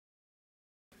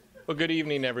Well, good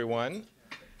evening, everyone.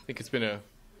 I think it's been a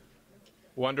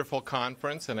wonderful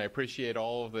conference, and I appreciate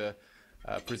all of the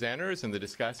presenters and the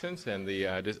discussants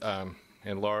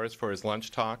and Lars for his lunch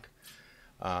talk.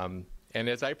 And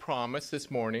as I promised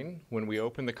this morning, when we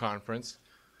opened the conference,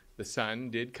 the sun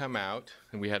did come out,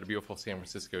 and we had a beautiful San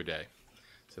Francisco day.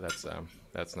 So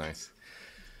that's nice.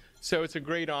 So it's a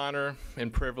great honor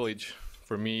and privilege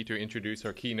for me to introduce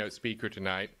our keynote speaker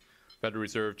tonight, Federal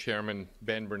Reserve Chairman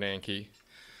Ben Bernanke.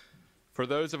 For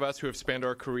those of us who have spent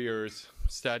our careers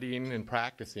studying and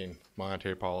practicing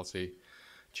monetary policy,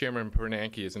 Chairman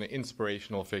Bernanke is an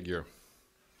inspirational figure.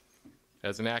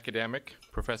 As an academic,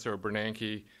 Professor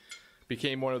Bernanke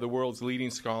became one of the world's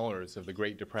leading scholars of the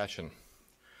Great Depression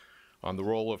on the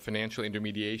role of financial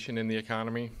intermediation in the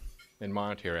economy and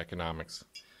monetary economics.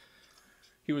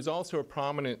 He was also a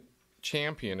prominent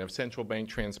champion of central bank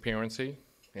transparency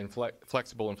and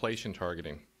flexible inflation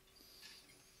targeting.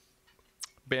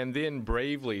 Ben then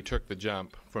bravely took the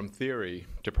jump from theory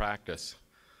to practice,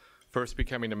 first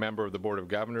becoming a member of the Board of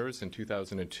Governors in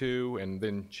 2002 and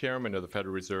then chairman of the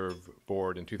Federal Reserve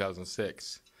Board in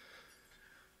 2006.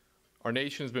 Our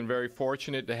nation has been very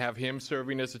fortunate to have him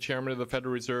serving as the chairman of the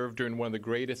Federal Reserve during one of the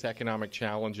greatest economic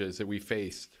challenges that we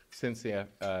faced since the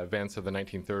events of the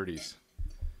 1930s.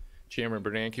 Chairman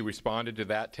Bernanke responded to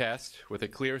that test with a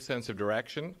clear sense of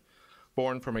direction,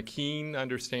 born from a keen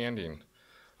understanding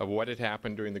of what had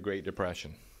happened during the Great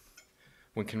Depression.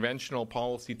 When conventional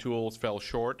policy tools fell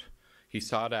short, he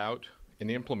sought out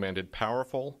and implemented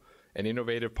powerful and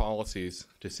innovative policies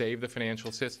to save the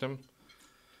financial system,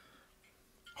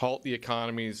 halt the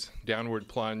economy's downward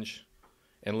plunge,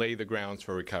 and lay the grounds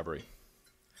for recovery.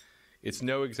 It's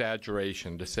no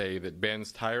exaggeration to say that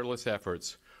Ben's tireless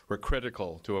efforts were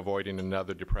critical to avoiding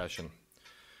another depression.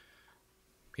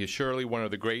 He is surely one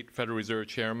of the great Federal Reserve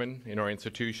chairmen in our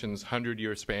institution's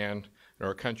 100-year span, and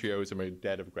our country owes him a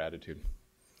debt of gratitude.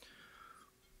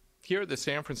 Here at the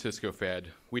San Francisco Fed,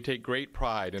 we take great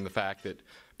pride in the fact that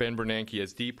Ben Bernanke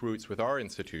has deep roots with our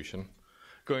institution,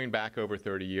 going back over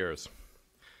 30 years.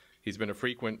 He's been a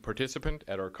frequent participant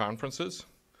at our conferences,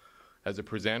 as a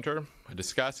presenter, a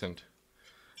discussant,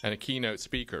 and a keynote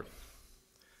speaker.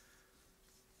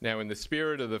 Now, in the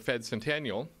spirit of the Fed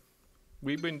Centennial,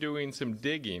 we've been doing some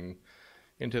digging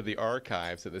into the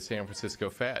archives at the San Francisco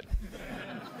Fed.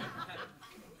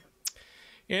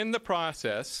 In the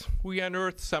process, we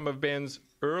unearthed some of Ben's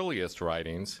earliest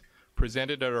writings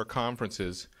presented at our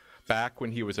conferences back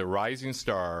when he was a rising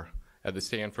star at the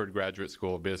Stanford Graduate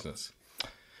School of Business.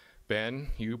 Ben,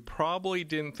 you probably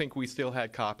didn't think we still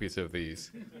had copies of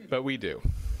these, but we do.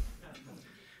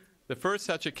 The first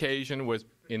such occasion was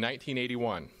in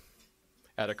 1981.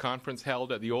 At a conference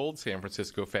held at the old San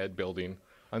Francisco Fed building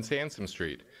on Sansom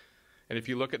Street. And if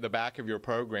you look at the back of your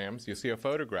programs, you'll see a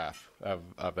photograph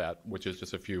of that, which is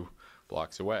just a few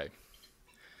blocks away.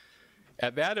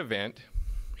 At that event,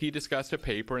 he discussed a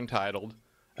paper entitled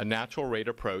A Natural Rate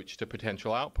Approach to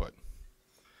Potential Output.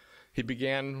 He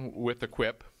began with a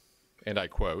quip, and I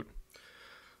quote,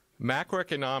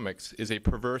 "Macroeconomics is a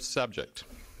perverse subject.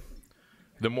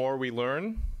 The more we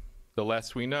learn, the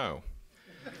less we know.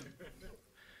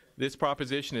 This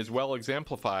proposition is well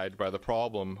exemplified by the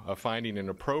problem of finding an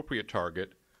appropriate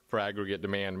target for aggregate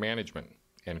demand management,"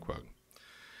 end quote.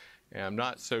 And I'm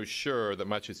not so sure that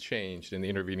much has changed in the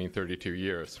intervening 32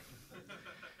 years.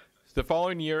 The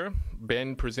following year,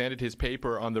 Ben presented his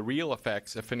paper on the real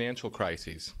effects of financial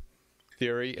crises,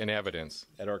 theory and evidence,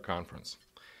 at our conference.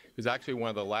 It was actually one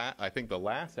of the the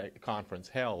last conference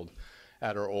held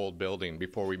at our old building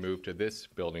before we moved to this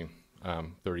building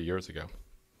 30 years ago.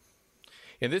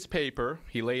 In this paper,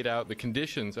 he laid out the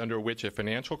conditions under which a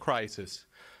financial crisis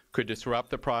could disrupt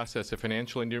the process of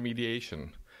financial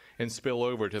intermediation and spill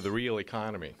over to the real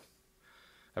economy,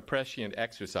 a prescient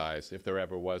exercise if there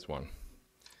ever was one.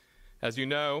 As you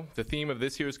know, the theme of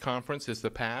this year's conference is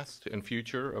the past and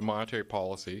future of monetary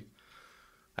policy.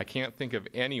 I can't think of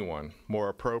anyone more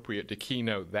appropriate to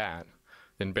keynote that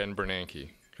than Ben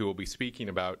Bernanke, who will be speaking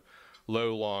about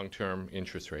low long-term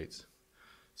interest rates.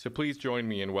 So please join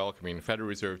me in welcoming Federal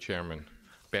Reserve Chairman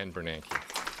Ben Bernanke.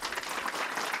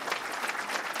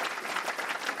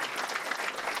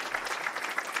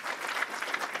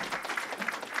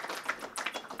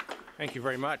 Thank you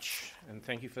very much, and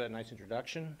thank you for that nice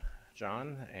introduction,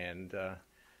 John. And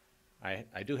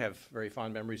I do have very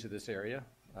fond memories of this area.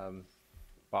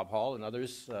 Bob Hall and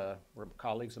others were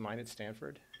colleagues of mine at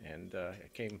Stanford, and I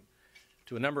came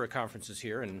to a number of conferences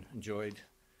here and enjoyed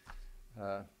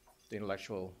the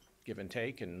intellectual give and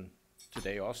take, and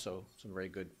today also some very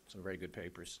good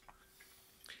papers.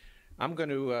 I'm going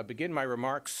to begin my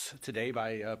remarks today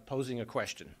by posing a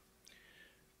question.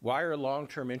 Why are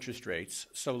long-term interest rates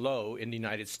so low in the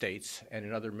United States and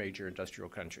in other major industrial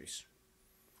countries?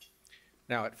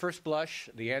 Now, at first blush,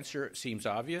 the answer seems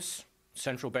obvious.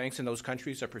 Central banks in those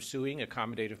countries are pursuing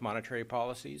accommodative monetary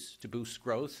policies to boost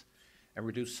growth and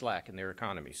reduce slack in their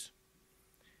economies.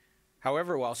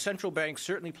 However, while central banks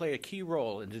certainly play a key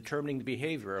role in determining the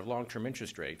behavior of long-term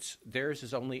interest rates, theirs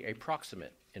is only a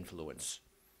proximate influence.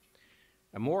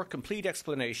 A more complete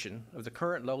explanation of the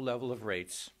current low level of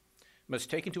rates must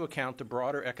take into account the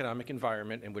broader economic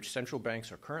environment in which central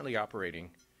banks are currently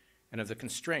operating and of the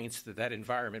constraints that that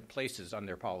environment places on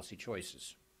their policy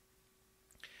choices.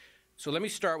 So let me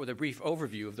start with a brief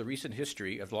overview of the recent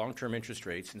history of long-term interest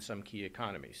rates in some key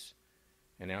economies.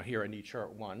 And now here I need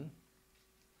chart 1.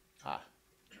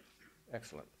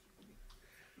 Excellent.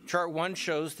 Chart 1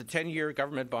 shows the 10-year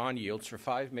government bond yields for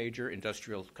 5 major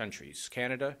industrial countries: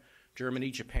 Canada,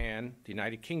 Germany, Japan, the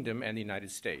United Kingdom, and the United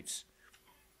States.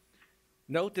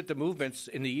 Note that the movements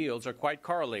in the yields are quite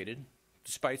correlated,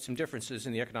 despite some differences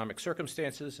in the economic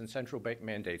circumstances and central bank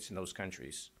mandates in those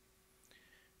countries.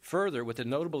 Further, with the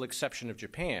notable exception of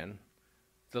Japan,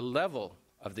 the level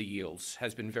of the yields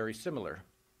has been very similar.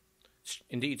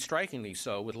 Indeed, strikingly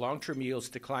so, with long-term yields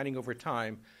declining over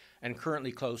time and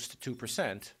currently close to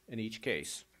 2% in each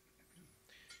case.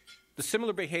 The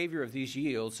similar behavior of these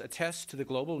yields attests to the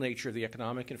global nature of the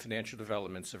economic and financial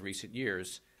developments of recent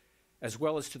years, as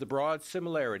well as to the broad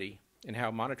similarity in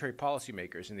how monetary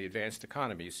policymakers in the advanced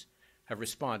economies have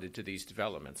responded to these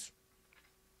developments.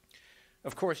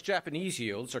 Of course, Japanese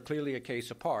yields are clearly a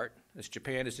case apart, as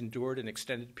Japan has endured an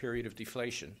extended period of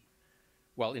deflation,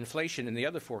 while inflation in the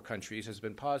other 4 countries has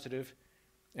been positive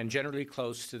and generally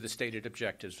close to the stated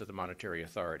objectives of the monetary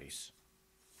authorities.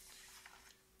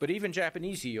 But even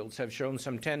Japanese yields have shown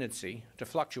some tendency to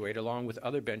fluctuate along with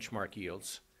other benchmark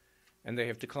yields, and they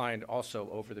have declined also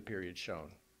over the period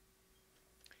shown.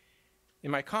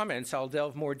 In my comments, I'll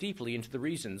delve more deeply into the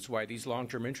reasons why these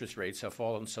long-term interest rates have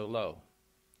fallen so low.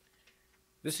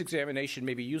 This examination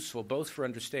may be useful both for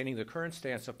understanding the current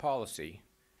stance of policy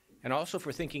and also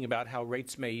for thinking about how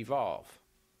rates may evolve.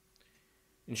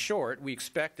 In short, we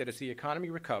expect that as the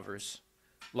economy recovers,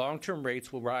 long-term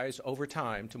rates will rise over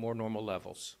time to more normal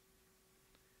levels.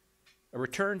 A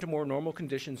return to more normal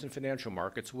conditions in financial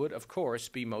markets would, of course,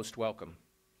 be most welcome.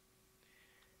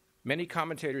 Many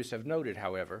commentators have noted,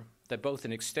 however, that both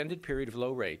an extended period of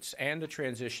low rates and a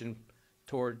transition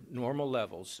toward normal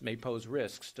levels may pose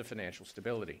risks to financial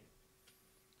stability.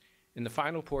 In the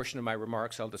final portion of my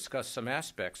remarks, I'll discuss some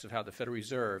aspects of how the Federal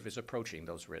Reserve is approaching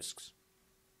those risks.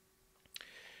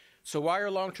 So why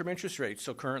are long-term interest rates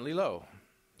so currently low?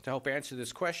 To help answer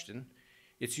this question,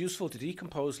 it's useful to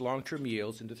decompose long-term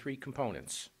yields into 3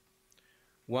 components.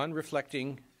 One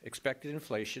reflecting expected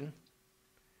inflation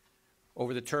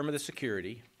over the term of the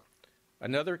security,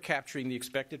 another capturing the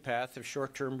expected path of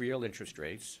short-term real interest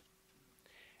rates,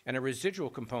 and a residual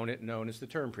component known as the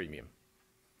term premium.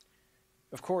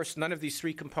 Of course, none of these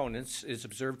 3 components is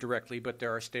observed directly, but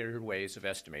there are standard ways of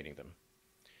estimating them.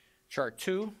 Chart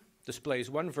 2 displays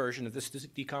one version of this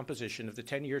decomposition of the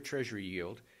 10-year Treasury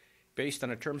yield based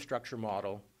on a term structure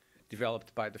model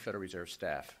developed by the Federal Reserve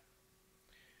staff.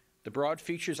 The broad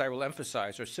features I will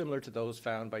emphasize are similar to those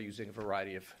found by using a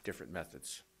variety of different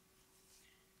methods.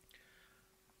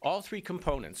 All 3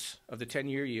 components of the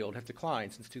 10-year yield have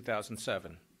declined since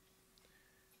 2007.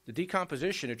 The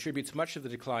decomposition attributes much of the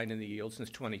decline in the yield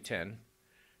since 2010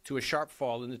 to a sharp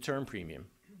fall in the term premium,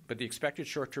 but the expected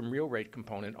short-term real rate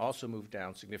component also moved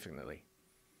down significantly.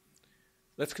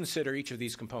 Let's consider each of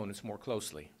these components more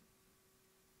closely.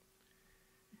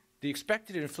 The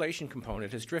expected inflation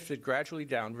component has drifted gradually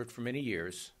downward for many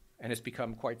years and has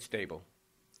become quite stable.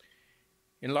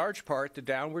 In large part, the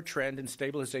downward trend and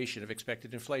stabilization of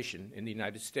expected inflation in the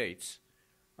United States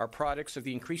are products of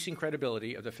the increasing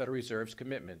credibility of the Federal Reserve's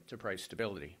commitment to price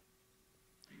stability.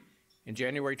 In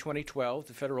January 2012,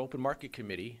 the Federal Open Market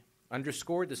Committee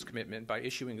underscored this commitment by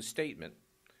issuing a statement,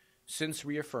 since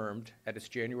reaffirmed at its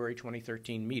January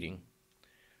 2013 meeting,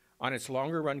 on its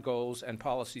longer-run goals and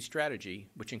policy strategy,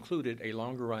 which included a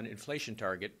longer-run inflation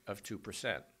target of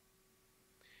 2%.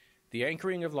 The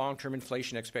anchoring of long-term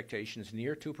inflation expectations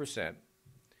near 2%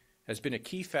 has been a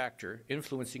key factor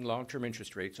influencing long-term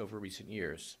interest rates over recent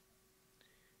years.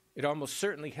 It almost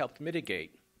certainly helped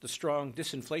mitigate the strong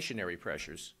disinflationary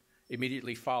pressures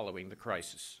immediately following the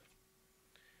crisis.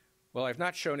 While I've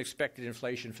not shown expected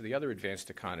inflation for the other advanced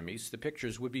economies, the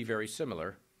pictures would be very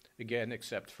similar, again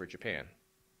except for Japan.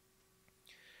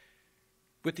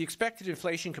 With the expected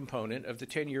inflation component of the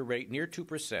 10-year rate near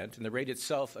 2% and the rate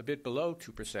itself a bit below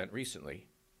 2% recently,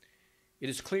 it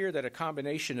is clear that a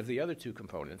combination of the other 2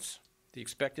 components, the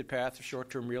expected path of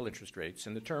short-term real interest rates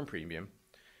and the term premium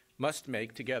must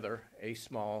make together a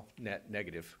small net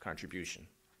negative contribution.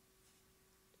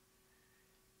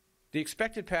 The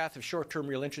expected path of short-term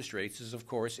real interest rates is, of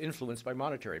course, influenced by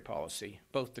monetary policy,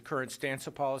 both the current stance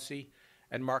of policy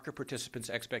and market participants'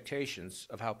 expectations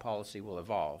of how policy will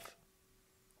evolve.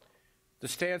 The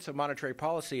stance of monetary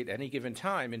policy at any given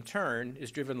time, in turn,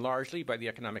 is driven largely by the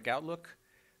economic outlook,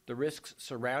 the risks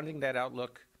surrounding that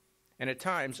outlook, and at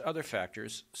times other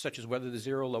factors, such as whether the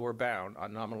zero lower bound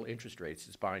on nominal interest rates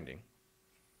is binding.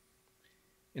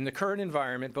 In the current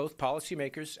environment, both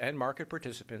policymakers and market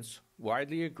participants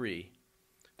widely agree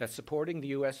that supporting the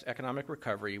U.S. economic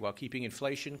recovery while keeping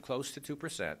inflation close to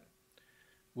 2%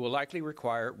 will likely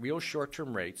require real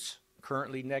short-term rates,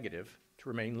 currently negative, to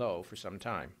remain low for some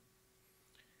time.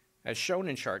 As shown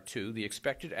in Chart 2, the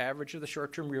expected average of the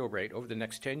short-term real rate over the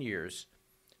next 10 years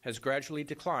has gradually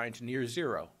declined to near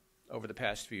zero over the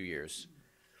past few years,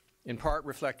 in part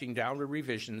reflecting downward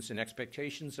revisions in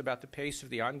expectations about the pace of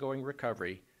the ongoing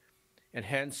recovery, and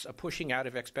hence a pushing out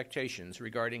of expectations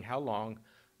regarding how long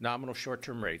nominal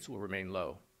short-term rates will remain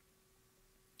low.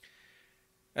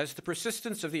 As the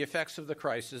persistence of the effects of the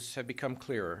crisis have become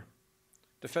clearer,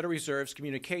 the Federal Reserve's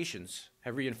communications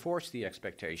have reinforced the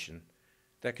expectation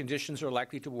that conditions are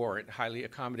likely to warrant highly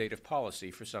accommodative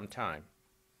policy for some time.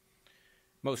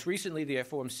 Most recently, the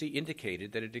FOMC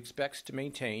indicated that it expects to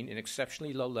maintain an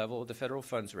exceptionally low level of the federal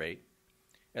funds rate,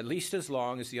 at least as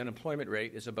long as the unemployment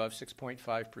rate is above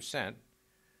 6.5%.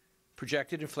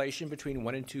 Projected inflation between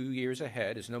 1 and 2 years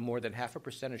ahead is no more than half a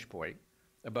percentage point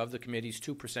above the committee's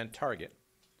 2% target,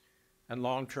 and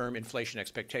long-term inflation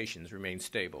expectations remain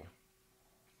stable.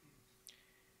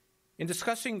 In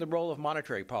discussing the role of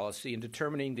monetary policy in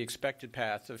determining the expected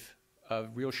path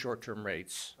of real short-term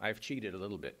rates, I've cheated a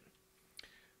little bit.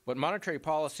 What monetary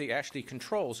policy actually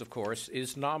controls, of course,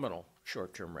 is nominal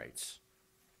short-term rates.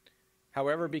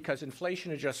 However, because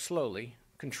inflation adjusts slowly,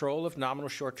 control of nominal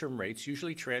short-term rates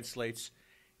usually translates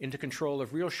into control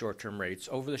of real short-term rates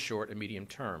over the short and medium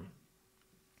term.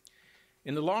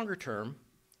 In the longer term,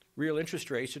 real interest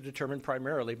rates are determined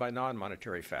primarily by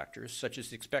non-monetary factors, such as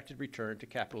the expected return to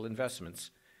capital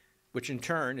investments, which in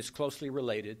turn is closely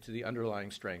related to the underlying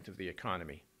strength of the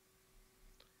economy.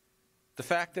 The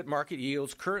fact that market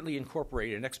yields currently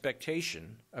incorporate an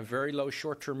expectation of very low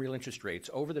short-term real interest rates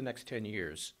over the next 10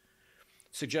 years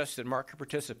suggests that market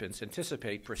participants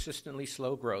anticipate persistently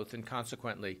slow growth and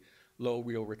consequently low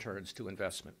real returns to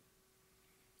investment.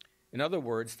 In other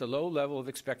words, the low level of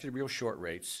expected real short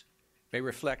rates may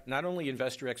reflect not only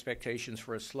investor expectations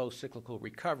for a slow cyclical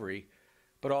recovery,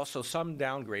 but also some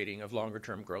downgrading of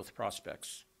longer-term growth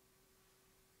prospects.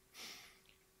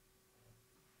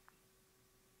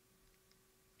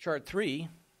 Chart 3,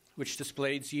 which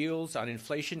displays yields on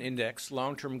inflation index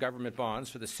long-term government bonds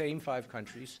for the same 5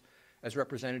 countries as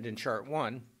represented in Chart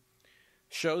 1,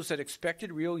 shows that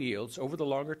expected real yields over the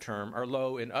longer term are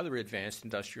low in other advanced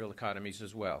industrial economies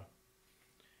as well.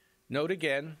 Note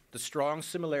again the strong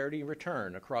similarity in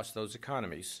return across those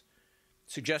economies,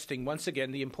 suggesting once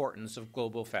again the importance of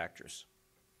global factors.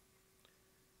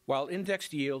 While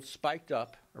indexed yields spiked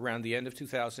up around the end of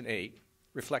 2008,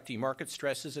 reflecting market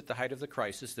stresses at the height of the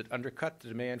crisis that undercut the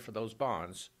demand for those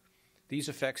bonds, these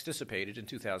effects dissipated in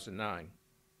 2009.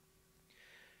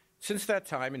 Since that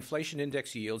time, inflation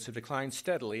index yields have declined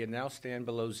steadily and now stand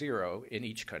below zero in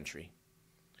each country.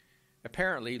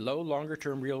 Apparently, low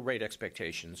longer-term real rate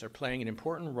expectations are playing an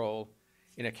important role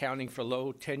in accounting for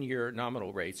low 10-year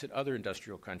nominal rates in other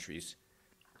industrial countries,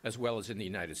 as well as in the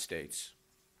United States.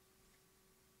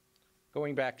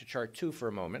 Going back to Chart 2 for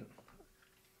a moment,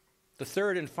 the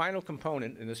third and final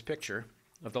component in this picture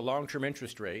of the long-term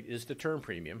interest rate is the term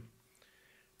premium,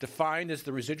 defined as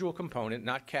the residual component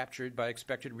not captured by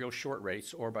expected real short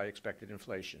rates or by expected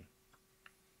inflation.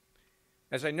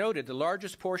 As I noted, the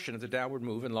largest portion of the downward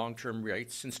move in long-term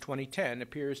rates since 2010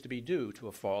 appears to be due to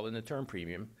a fall in the term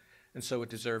premium, and so it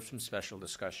deserves some special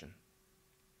discussion.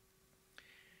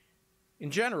 In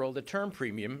general, the term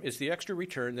premium is the extra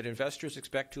return that investors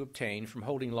expect to obtain from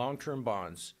holding long-term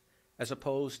bonds, as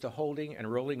opposed to holding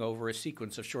and rolling over a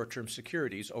sequence of short-term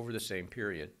securities over the same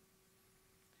period.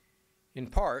 In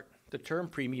part, the term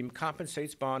premium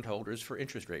compensates bondholders for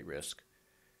interest rate risk,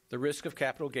 the risk of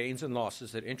capital gains and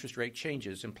losses that interest rate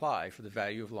changes imply for the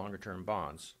value of longer-term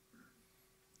bonds.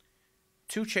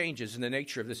 2 changes in the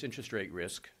nature of this interest rate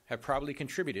risk have probably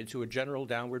contributed to a general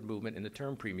downward movement in the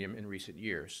term premium in recent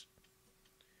years.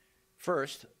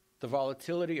 First, the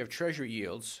volatility of Treasury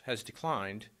yields has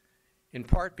declined, in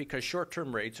part because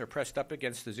short-term rates are pressed up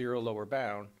against the zero lower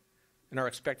bound and are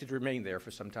expected to remain there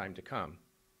for some time to come.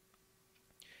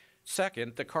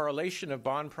 Second, the correlation of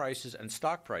bond prices and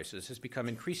stock prices has become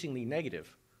increasingly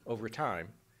negative over time,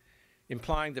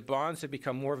 implying that bonds have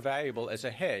become more valuable as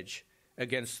a hedge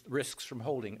against risks from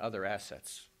holding other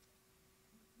assets.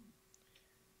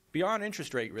 Beyond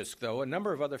interest rate risk, though, a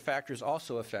number of other factors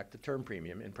also affect the term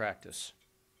premium in practice.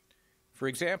 For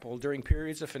example, during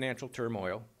periods of financial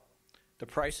turmoil, the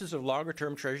prices of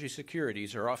longer-term Treasury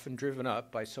securities are often driven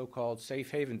up by so-called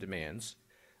safe haven demands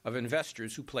of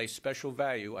investors who place special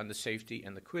value on the safety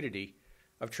and liquidity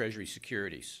of Treasury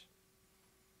securities.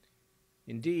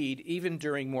 Indeed, even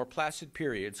during more placid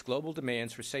periods, global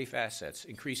demands for safe assets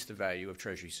increase the value of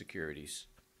Treasury securities.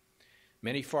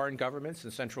 Many foreign governments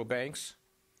and central banks,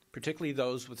 particularly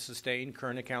those with sustained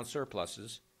current account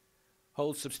surpluses,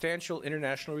 hold substantial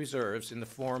international reserves in the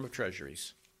form of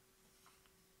treasuries.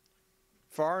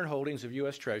 Foreign holdings of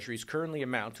U.S. treasuries currently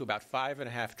amount to about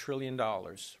 $5.5 trillion,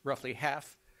 roughly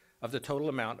half of the total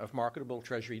amount of marketable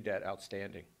treasury debt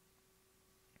outstanding.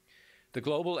 The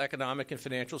global economic and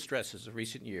financial stresses of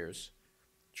recent years,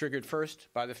 triggered first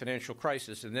by the financial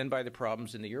crisis and then by the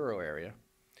problems in the euro area,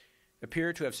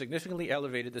 appear to have significantly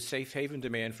elevated the safe haven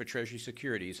demand for Treasury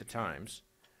securities at times,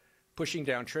 pushing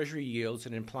down Treasury yields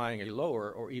and implying a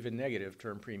lower or even negative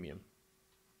term premium.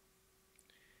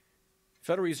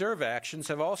 Federal Reserve actions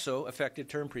have also affected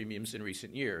term premiums in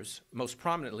recent years, most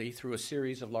prominently through a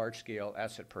series of large-scale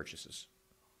asset purchases.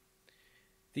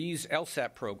 These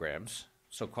LSAP programs,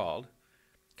 so-called,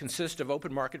 consist of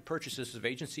open market purchases of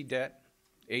agency debt,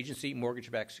 agency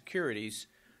mortgage-backed securities,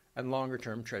 and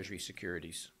longer-term Treasury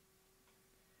securities.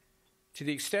 To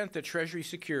the extent that Treasury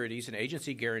securities and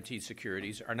agency-guaranteed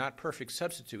securities are not perfect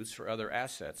substitutes for other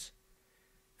assets,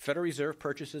 Federal Reserve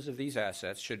purchases of these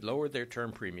assets should lower their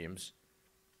term premiums,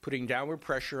 putting downward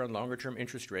pressure on longer-term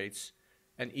interest rates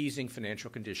and easing financial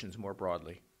conditions more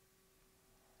broadly.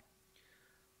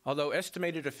 Although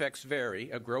estimated effects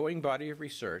vary, a growing body of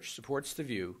research supports the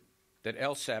view that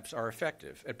LSAPs are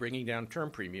effective at bringing down term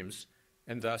premiums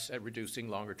and thus at reducing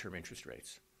longer-term interest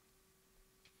rates.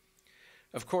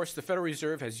 Of course, the Federal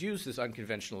Reserve has used this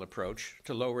unconventional approach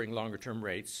to lowering longer-term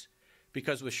rates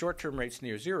because with short-term rates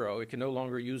near zero, it can no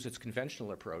longer use its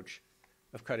conventional approach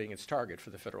of cutting its target for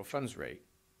the federal funds rate.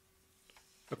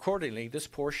 Accordingly, this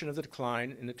portion of the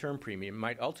decline in the term premium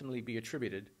might ultimately be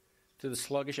attributed to the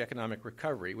sluggish economic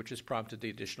recovery which has prompted the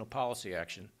additional policy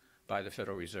action by the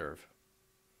Federal Reserve.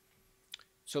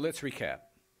 So let's recap.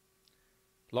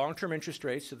 Long-term interest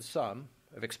rates are the sum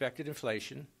of expected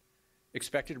inflation,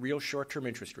 expected real short-term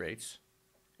interest rates,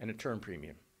 and a term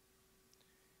premium.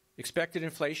 Expected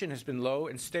inflation has been low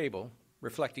and stable,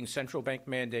 reflecting central bank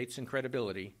mandates and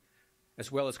credibility,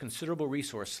 as well as considerable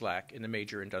resource slack in the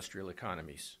major industrial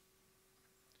economies.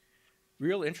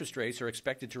 Real interest rates are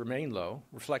expected to remain low,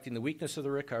 reflecting the weakness of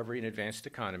the recovery in advanced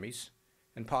economies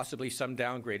and possibly some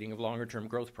downgrading of longer-term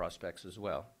growth prospects as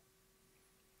well.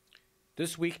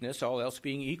 This weakness, all else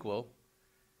being equal,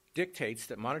 dictates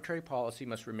that monetary policy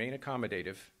must remain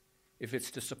accommodative if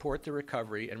it's to support the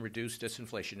recovery and reduce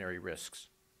disinflationary risks.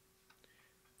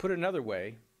 Put another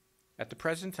way, at the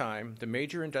present time, the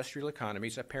major industrial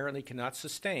economies apparently cannot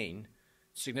sustain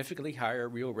significantly higher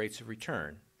real rates of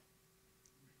return.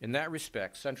 In that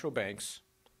respect, central banks,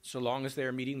 so long as they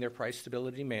are meeting their price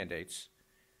stability mandates,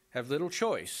 have little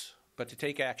choice but to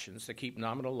take actions that keep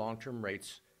nominal long-term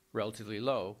rates relatively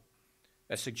low,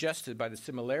 as suggested by the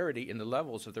similarity in the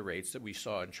levels of the rates that we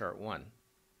saw in Chart 1.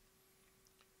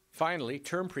 Finally,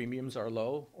 term premiums are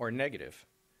low or negative,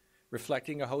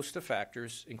 reflecting a host of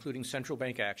factors, including central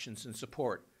bank actions in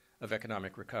support of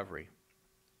economic recovery.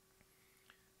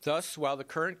 Thus, while the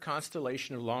current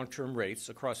constellation of long-term rates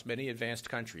across many advanced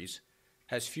countries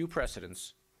has few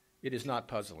precedents, it is not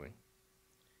puzzling.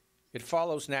 It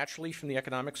follows naturally from the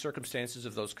economic circumstances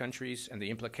of those countries and the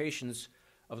implications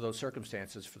of those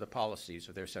circumstances for the policies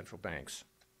of their central banks.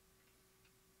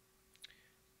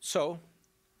 So,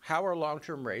 how are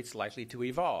long-term rates likely to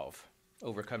evolve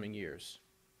over coming years?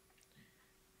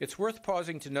 It's worth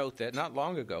pausing to note that not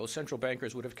long ago, central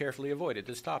bankers would have carefully avoided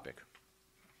this topic.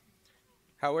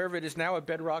 However, it is now a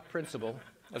bedrock principle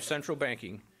of central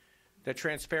banking that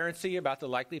transparency about the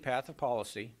likely path of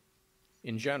policy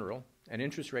in general, and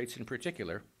interest rates in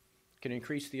particular, can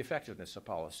increase the effectiveness of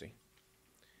policy.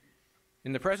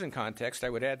 In the present context,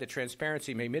 I would add that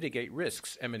transparency may mitigate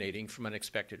risks emanating from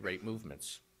unexpected rate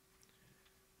movements.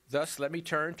 Thus, let me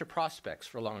turn to prospects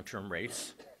for long-term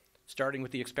rates, starting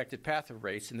with the expected path of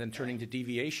rates and then turning to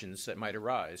deviations that might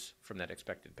arise from that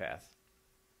expected path.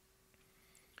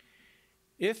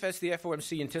 If, as the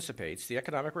FOMC anticipates, the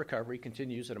economic recovery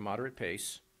continues at a moderate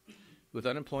pace, with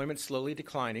unemployment slowly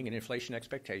declining and inflation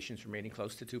expectations remaining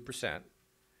close to 2%,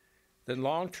 then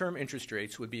long-term interest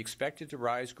rates would be expected to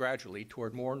rise gradually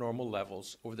toward more normal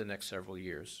levels over the next several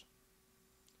years.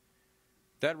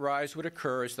 That rise would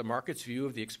occur as the market's view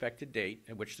of the expected date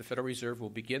at which the Federal Reserve will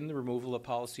begin the removal of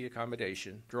policy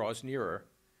accommodation draws nearer,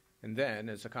 and then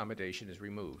as accommodation is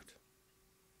removed.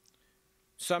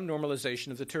 Some normalization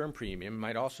of the term premium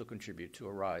might also contribute to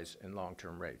a rise in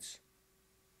long-term rates.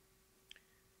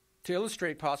 To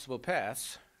illustrate possible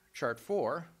paths, Chart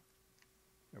 4,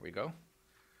 there we go,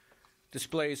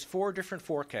 displays 4 different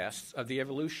forecasts of the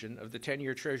evolution of the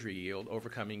 10-year Treasury yield over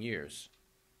coming years.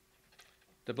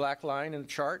 The black line in the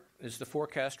chart is the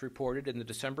forecast reported in the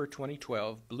December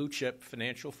 2012 Blue Chip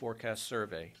Financial Forecast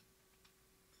Survey.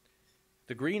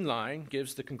 The green line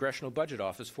gives the Congressional Budget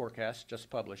Office forecast just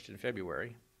published in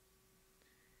February.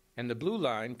 And the blue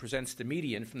line presents the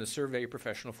median from the Survey of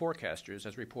Professional Forecasters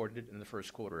as reported in the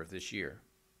first quarter of this year.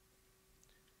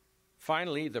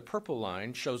 Finally, the purple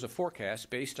line shows a forecast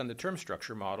based on the term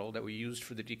structure model that we used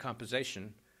for the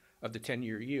decomposition of the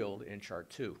 10-year yield in Chart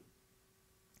 2.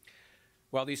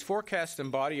 While these forecasts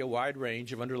embody a wide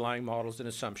range of underlying models and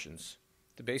assumptions,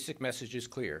 the basic message is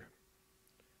clear.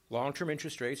 Long-term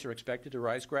interest rates are expected to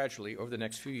rise gradually over the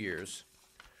next few years,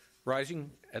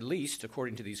 rising at least,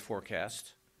 according to these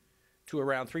forecasts, to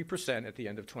around 3% at the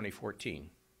end of 2014.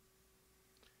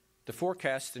 The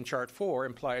forecasts in Chart 4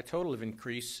 imply a total of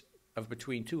increase of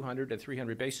between 200 and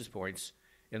 300 basis points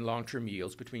in long-term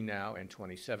yields between now and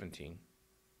 2017.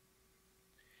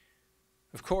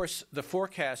 Of course, the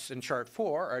forecasts in Chart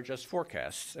 4 are just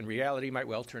forecasts, and reality might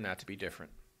well turn out to be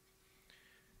different.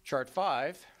 Chart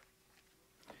 5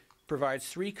 provides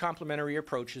 3 complementary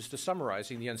approaches to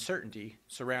summarizing the uncertainty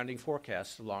surrounding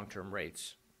forecasts of long-term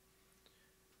rates.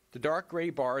 The dark gray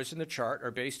bars in the chart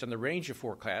are based on the range of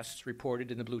forecasts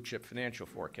reported in the Blue Chip Financial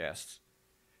Forecasts.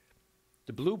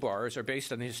 The blue bars are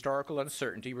based on the historical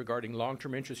uncertainty regarding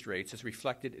long-term interest rates as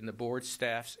reflected in the board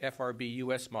staff's FRB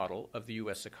US model of the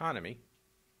US economy.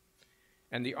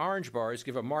 And the orange bars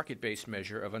give a market-based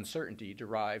measure of uncertainty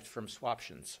derived from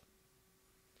swaptions.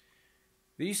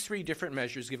 These 3 different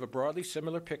measures give a broadly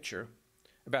similar picture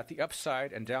about the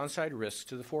upside and downside risks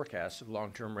to the forecasts of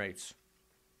long-term rates.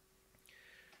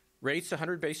 Rates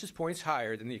 100 basis points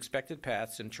higher than the expected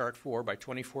paths in Chart 4 by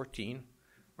 2014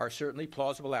 are certainly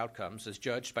plausible outcomes as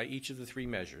judged by each of the 3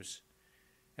 measures,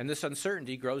 and this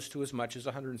uncertainty grows to as much as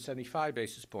 175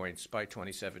 basis points by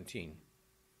 2017.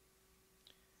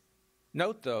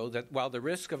 Note, though, that while the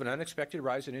risk of an unexpected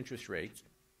rise in interest rates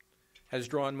has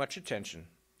drawn much attention,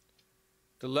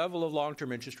 the level of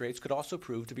long-term interest rates could also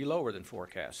prove to be lower than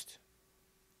forecast.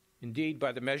 Indeed,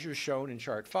 by the measures shown in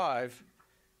Chart 5,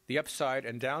 the upside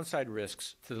and downside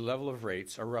risks to the level of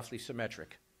rates are roughly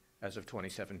symmetric as of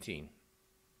 2017.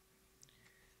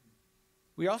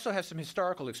 We also have some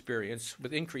historical experience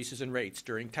with increases in rates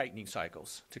during tightening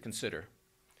cycles to consider.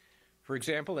 For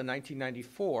example, in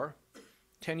 1994,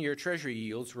 10-year Treasury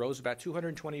yields rose about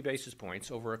 220 basis points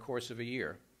over a course of a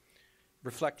year,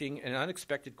 reflecting an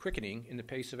unexpected quickening in the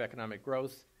pace of economic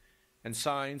growth and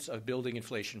signs of building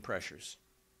inflation pressures.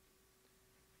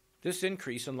 This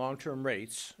increase in long-term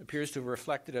rates appears to have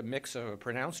reflected a mix of a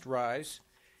pronounced rise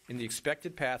in the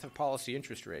expected path of policy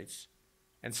interest rates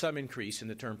and some increase in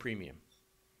the term premium.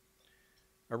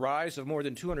 A rise of more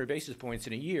than 200 basis points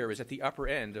in a year is at the upper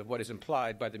end of what is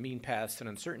implied by the mean paths and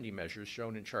uncertainty measures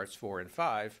shown in Charts 4 and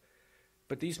 5,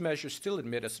 but these measures still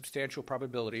admit a substantial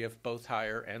probability of both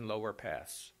higher and lower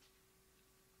paths.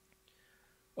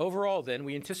 Overall, then,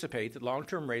 we anticipate that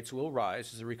long-term rates will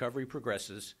rise as the recovery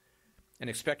progresses and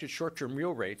expected short-term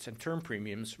real rates and term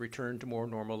premiums return to more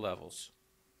normal levels.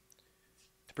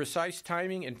 The precise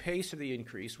timing and pace of the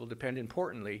increase will depend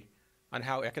importantly on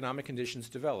how economic conditions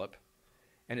develop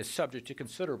and is subject to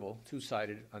considerable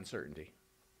two-sided uncertainty.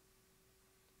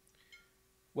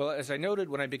 Well, as I noted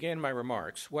when I began my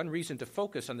remarks, one reason to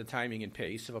focus on the timing and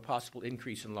pace of a possible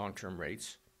increase in long-term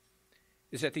rates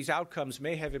is that these outcomes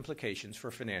may have implications for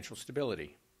financial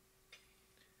stability.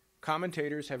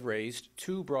 Commentators have raised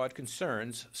 2 broad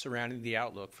concerns surrounding the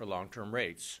outlook for long-term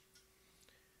rates.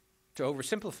 To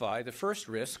oversimplify, the first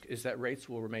risk is that rates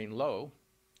will remain low,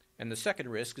 and the second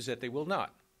risk is that they will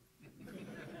not.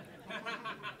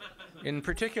 In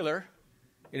particular,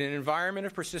 in an environment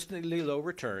of persistently low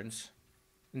returns,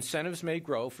 incentives may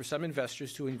grow for some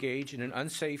investors to engage in an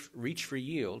unsafe reach-free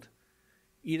yield,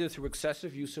 either through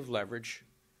excessive use of leverage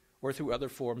or through other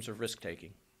forms of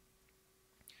risk-taking.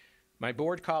 My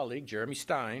board colleague, Jeremy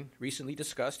Stein, recently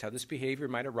discussed how this behavior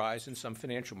might arise in some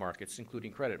financial markets,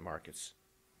 including credit markets.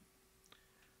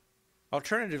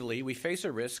 Alternatively, we face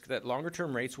a risk that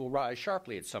longer-term rates will rise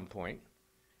sharply at some point,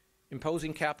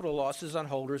 imposing capital losses on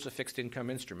holders of fixed income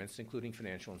instruments, including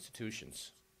financial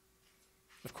institutions.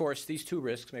 Of course, these two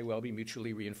risks may well be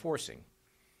mutually reinforcing.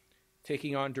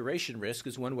 Taking on duration risk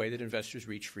is one way that investors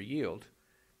reach for yield,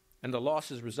 and the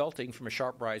losses resulting from a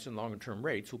sharp rise in longer-term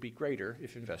rates will be greater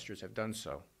if investors have done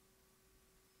so.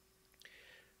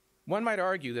 One might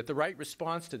argue that the right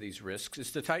response to these risks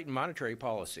is to tighten monetary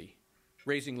policy,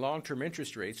 raising long-term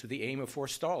interest rates with the aim of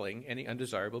forestalling any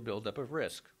undesirable buildup of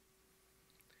risk.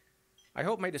 I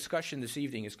hope my discussion this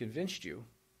evening has convinced you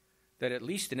that at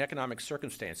least in economic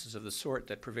circumstances of the sort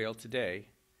that prevail today,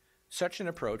 such an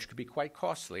approach could be quite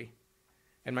costly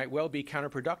and might well be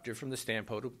counterproductive from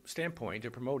the standpoint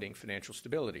of promoting financial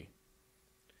stability.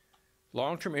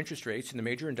 Long-term interest rates in the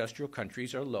major industrial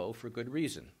countries are low for good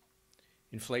reason.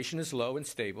 Inflation is low and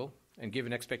stable, and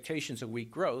given expectations of weak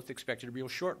growth, expected real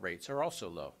short rates are also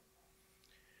low.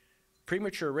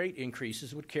 Premature rate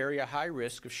increases would carry a high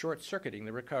risk of short-circuiting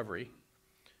the recovery,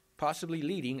 possibly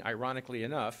leading, ironically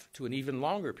enough, to an even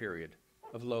longer period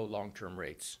of low long-term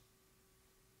rates.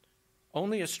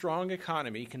 Only a strong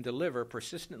economy can deliver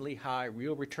persistently high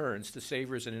real returns to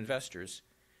savers and investors,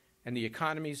 and the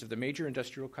economies of the major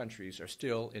industrial countries are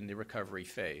still in the recovery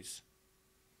phase.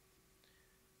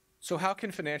 So how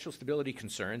can financial stability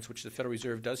concerns, which the Federal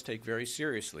Reserve does take very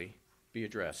seriously, be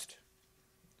addressed?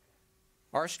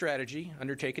 Our strategy,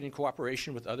 undertaken in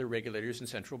cooperation with other regulators and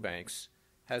central banks,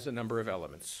 has a number of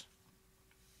elements.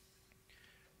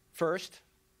 First,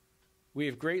 we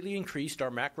have greatly increased our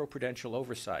macroprudential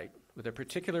oversight with a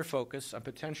particular focus on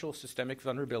potential systemic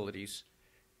vulnerabilities,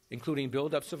 including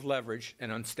buildups of leverage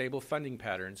and unstable funding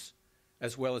patterns,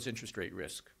 as well as interest rate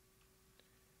risk.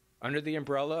 Under the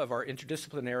umbrella of our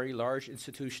Interdisciplinary Large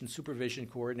Institution Supervision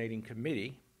Coordinating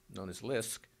Committee, known as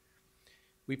LISC,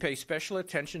 we pay special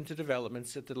attention to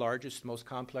developments at the largest, most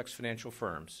complex financial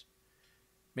firms,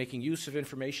 making use of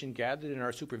information gathered in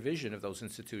our supervision of those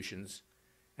institutions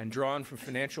and drawn from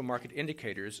financial market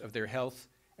indicators of their health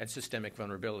and systemic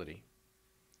vulnerability.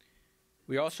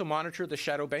 We also monitor the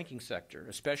shadow banking sector,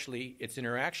 especially its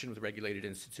interaction with regulated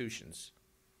institutions.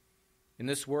 In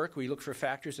this work, we look for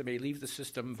factors that may leave the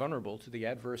system vulnerable to the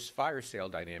adverse fire sale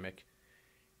dynamic,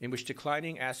 in which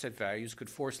declining asset values could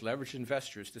force leveraged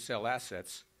investors to sell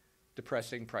assets,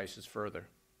 depressing prices further.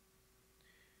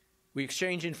 We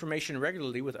exchange information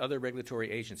regularly with other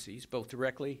regulatory agencies, both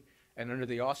directly and under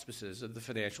the auspices of the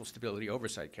Financial Stability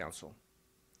Oversight Council.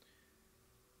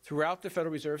 Throughout the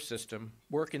Federal Reserve System,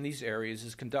 work in these areas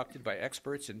is conducted by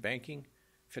experts in banking,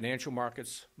 financial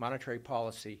markets, monetary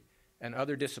policy, and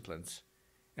other disciplines.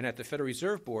 And at the Federal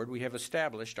Reserve Board, we have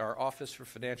established our Office for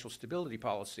Financial Stability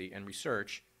Policy and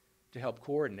Research to help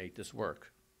coordinate this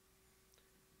work.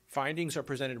 Findings are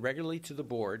presented regularly to the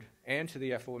Board and to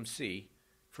the FOMC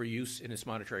for use in its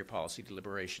monetary policy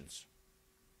deliberations.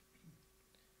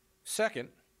 Second,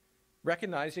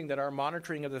 recognizing that our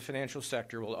monitoring of the financial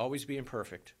sector will always be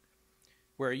imperfect,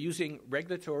 we're using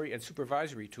regulatory and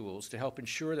supervisory tools to help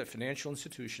ensure that financial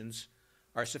institutions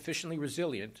are sufficiently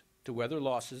resilient to weather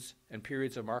losses and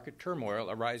periods of market turmoil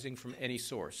arising from any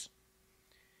source.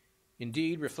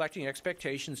 Indeed, reflecting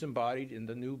expectations embodied in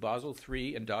the new Basel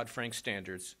III and Dodd-Frank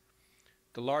standards,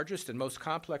 the largest and most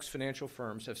complex financial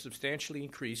firms have substantially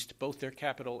increased both their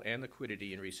capital and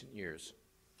liquidity in recent years.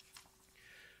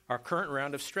 Our current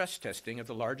round of stress testing of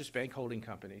the largest bank holding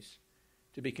companies,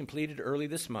 to be completed early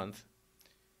this month,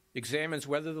 examines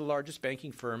whether the largest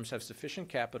banking firms have sufficient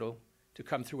capital to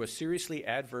come through a seriously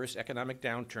adverse economic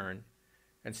downturn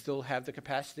and still have the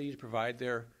capacity to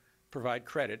provide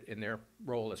credit in their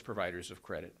role as providers of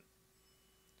credit.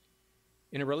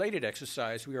 In a related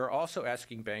exercise, we are also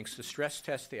asking banks to stress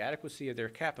test the adequacy of their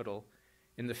capital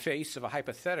in the face of a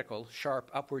hypothetical sharp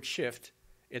upward shift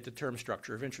in the term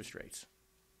structure of interest rates.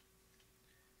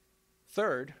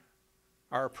 Third,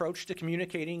 our approach to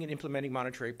communicating and implementing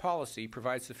monetary policy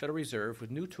provides the Federal Reserve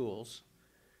with new tools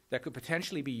that could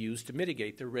potentially be used to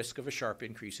mitigate the risk of a sharp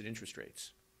increase in interest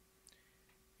rates.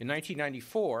 In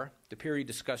 1994, the period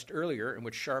discussed earlier in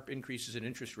which sharp increases in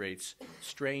interest rates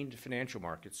strained financial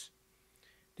markets,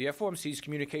 the FOMC's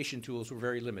communication tools were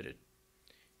very limited.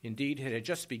 Indeed, it had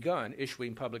just begun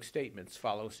issuing public statements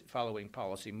following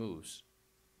policy moves.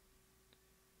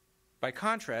 By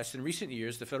contrast, in recent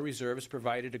years, the Federal Reserve has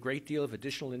provided a great deal of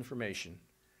additional information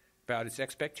about its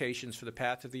expectations for the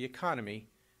path of the economy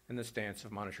and the stance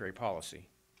of monetary policy.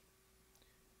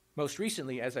 Most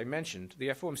recently, as I mentioned, the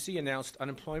FOMC announced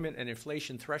unemployment and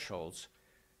inflation thresholds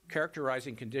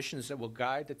characterizing conditions that will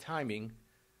guide the timing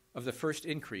of the first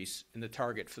increase in the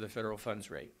target for the federal funds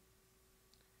rate.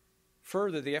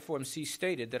 Further, the FOMC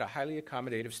stated that a highly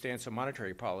accommodative stance on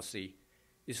monetary policy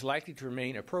is likely to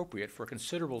remain appropriate for a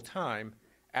considerable time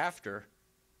after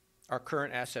our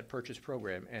current asset purchase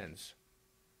program ends.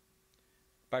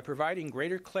 By providing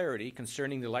greater clarity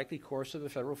concerning the likely course of the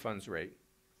federal funds rate,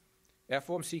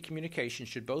 FOMC communication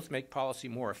should both make policy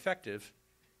more effective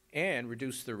and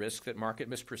reduce the risk that market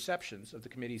misperceptions of the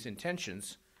committee's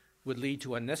intentions would lead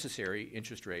to unnecessary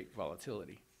interest rate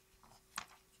volatility.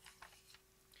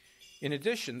 In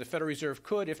addition, the Federal Reserve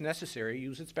could, if necessary,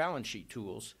 use its balance sheet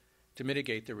tools to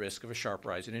mitigate the risk of a sharp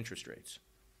rise in interest rates.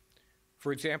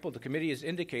 For example, the committee has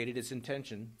indicated its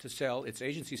intention to sell its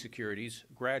agency securities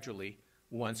gradually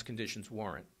once conditions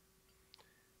warrant.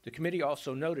 The committee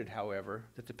also noted, however,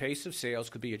 that the pace of sales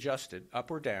could be adjusted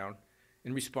up or down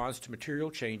in response to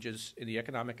material changes in the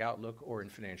economic outlook or in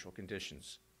financial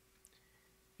conditions.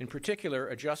 In particular,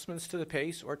 adjustments to the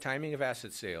pace or timing of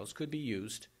asset sales could be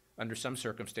used, under some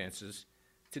circumstances,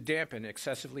 to dampen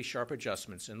excessively sharp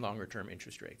adjustments in longer-term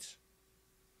interest rates.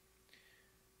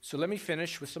 So let me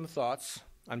finish with some thoughts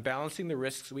on balancing the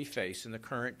risks we face in the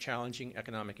current challenging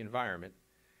economic environment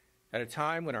at a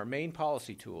time when our main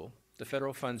policy tool, the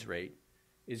federal funds rate,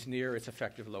 is near its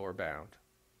effective lower bound.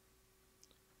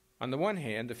 On the one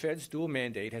hand, the Fed's dual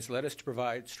mandate has led us to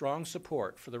provide strong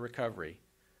support for the recovery,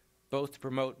 both to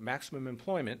promote maximum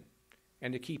employment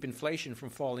and to keep inflation from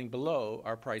falling below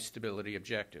our price stability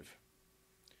objective.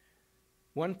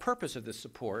 One purpose of this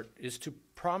support is to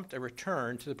prompt a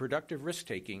return to the productive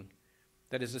risk-taking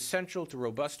that is essential to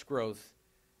robust growth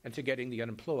and to getting the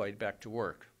unemployed back to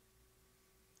work.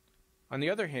 On the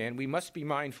other hand, we must be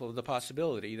mindful of the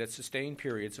possibility that sustained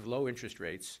periods of low interest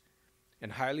rates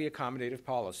and highly accommodative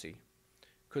policy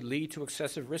could lead to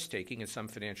excessive risk-taking in some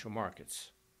financial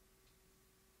markets.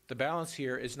 The balance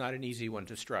here is not an easy one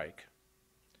to strike.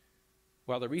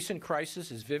 While the recent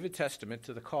crisis is vivid testament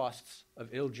to the costs of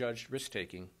ill-judged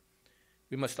risk-taking,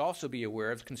 we must also be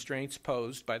aware of the constraints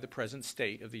posed by the present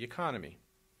state of the economy.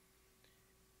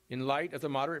 In light of the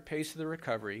moderate pace of the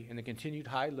recovery and the continued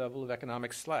high level of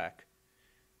economic slack,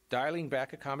 dialing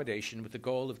back accommodation with the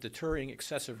goal of deterring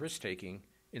excessive risk-taking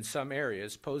in some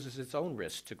areas poses its own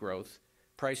risk to growth,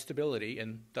 price stability,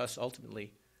 and thus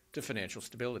ultimately to financial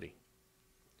stability.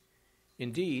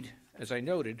 Indeed, as I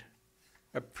noted,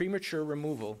 a premature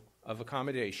removal of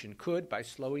accommodation could, by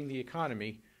slowing the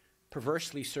economy,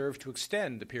 perversely serve to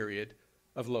extend the period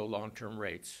of low long-term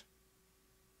rates.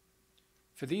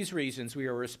 For these reasons, we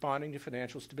are responding to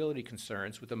financial stability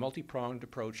concerns with the multi-pronged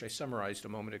approach I summarized a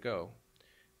moment ago,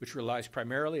 which relies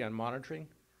primarily on monitoring,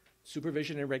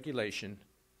 supervision and regulation,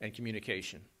 and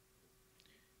communication.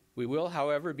 We will,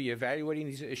 however, be evaluating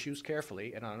these issues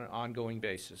carefully and on an ongoing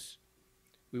basis.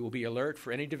 We will be alert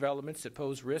for any developments that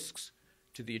pose risks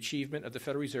to the achievement of the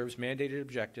Federal Reserve's mandated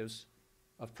objectives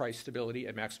of price stability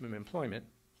and maximum employment,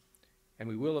 and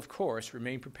we will, of course,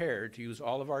 remain prepared to use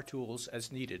all of our tools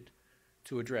as needed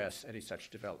to address any such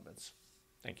developments.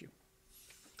 Thank you.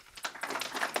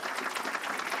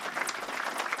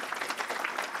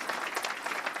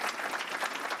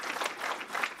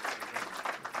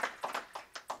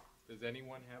 Does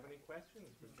anyone have any questions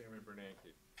for Chairman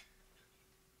Bernanke?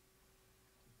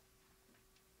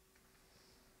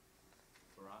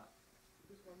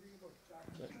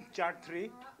 Chart 3.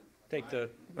 Take the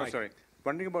mic. Oh, sorry.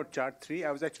 Wondering about chart 3.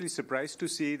 I was actually surprised to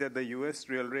see that the U.S.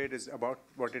 real rate is about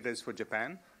what it is for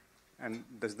Japan. And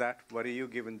does that worry you,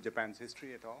 given Japan's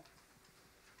history at all?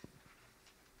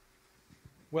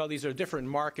 Well, these are different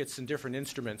markets and different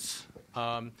instruments.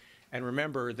 And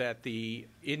remember that the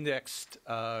indexed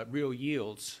real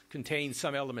yields contain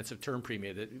some elements of term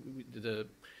premium.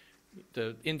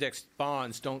 The indexed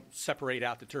bonds don't separate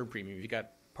out the term premium. You've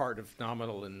got part of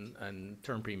nominal and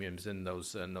term premiums in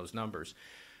those numbers.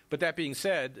 But that being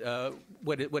said,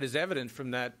 what is evident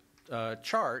from that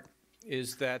chart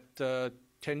is that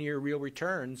 10-year real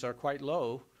returns are quite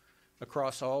low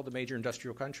across all the major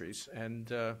industrial countries. And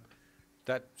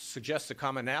that suggests a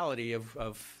commonality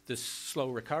of this slow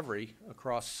recovery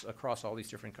across all these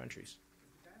different countries.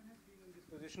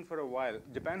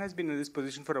 Japan has been in this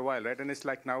position for a while, right? And it's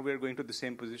like now we're going to the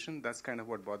same position. That's kind of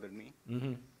what bothered me.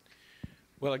 Mm-hmm.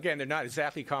 Well, again, they're not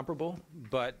exactly comparable,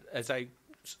 but as I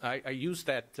used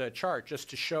that chart just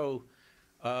to show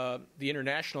the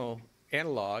international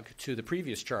analog to the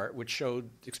previous chart, which showed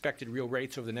expected real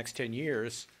rates over the next 10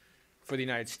 years for the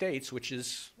United States, which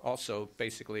is also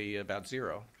basically about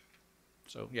zero.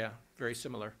 So, yeah, very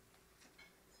similar.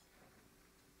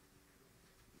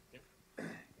 Yep. You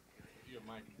have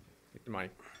mic. Take the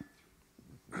mic.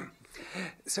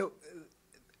 So,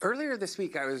 earlier this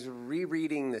week, I was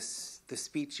rereading the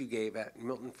speech you gave at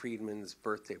Milton Friedman's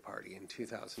birthday party in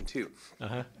 2002.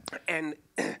 Uh-huh. And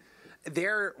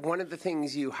there, one of the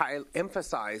things you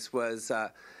emphasized was... Do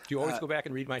you always go back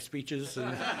and read my speeches?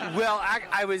 And well,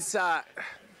 I was...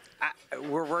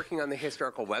 we're working on the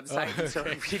historical website, so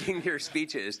I'm reading your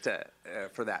speeches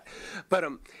for that. But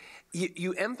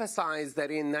you emphasized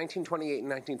that in 1928 and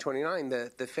 1929,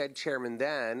 the Fed chairman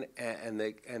then and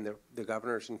the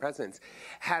governors and presidents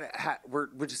were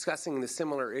discussing the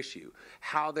similar issue,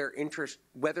 how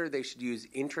whether they should use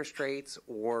interest rates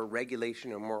or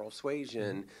regulation or moral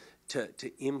suasion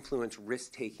to influence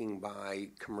risk taking by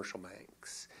commercial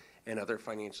banks and other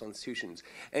financial institutions.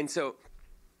 And so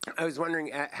I was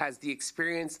wondering, has the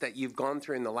experience that you've gone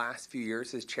through in the last few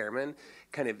years as chairman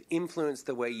kind of influenced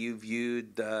the way you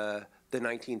viewed the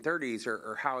 1930s,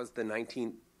 or how has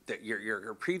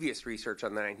your previous research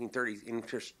on the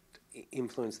 1930s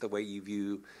influenced the way you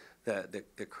view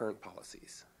the current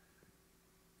policies?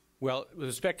 Well, with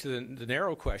respect to the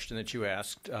narrow question that you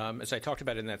asked, as I talked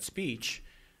about in that speech,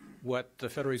 what the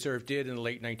Federal Reserve did in the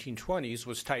late 1920s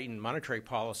was tighten monetary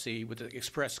policy with the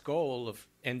express goal of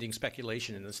ending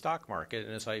speculation in the stock market.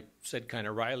 And as I said kind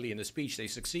of wryly in the speech, they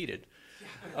succeeded.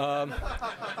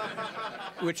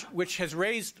 Which is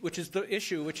the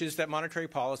issue, which is that monetary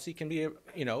policy can be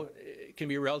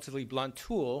a relatively blunt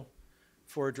tool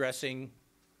for addressing,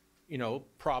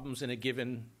 problems in a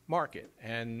given market.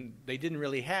 And they didn't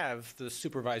really have the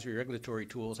supervisory regulatory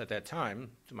tools at that time,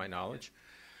 to my knowledge.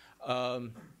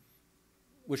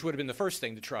 Which would have been the first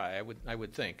thing to try, I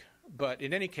would think. But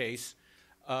in any case,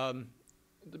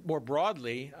 more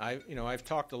broadly, I've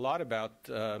talked a lot about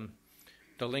the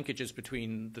linkages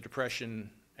between the Depression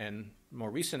and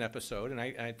more recent episode, and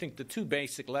I think the two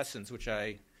basic lessons which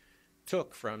I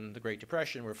took from the Great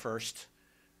Depression were, first,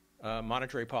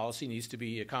 monetary policy needs to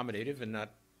be accommodative and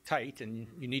not tight, and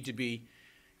you need to be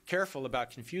careful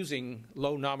about confusing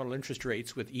low nominal interest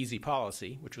rates with easy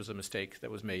policy, which was a mistake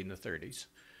that was made in the 30s.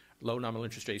 Low nominal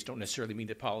interest rates don't necessarily mean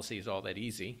that policy is all that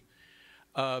easy.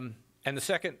 And the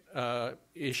second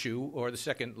issue, or the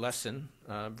second lesson,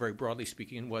 very broadly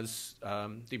speaking, was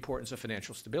the importance of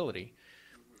financial stability.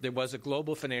 There was a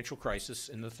global financial crisis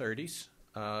in the 30s.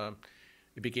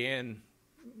 It began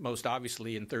most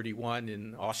obviously in 31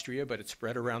 in Austria, but it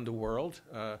spread around the world.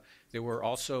 There were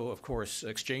also, of course,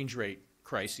 exchange rate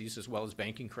crises as well as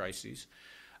banking crises.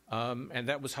 And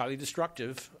that was highly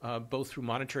destructive, both through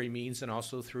monetary means and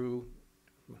also through,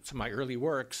 some of my early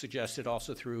work suggested,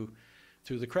 also through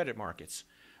the credit markets.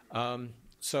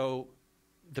 So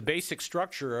the basic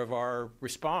structure of our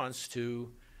response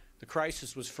to the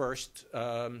crisis was, first,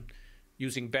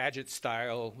 using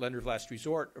Bagehot-style lender of last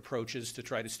resort approaches to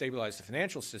try to stabilize the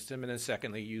financial system, and then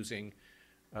secondly, using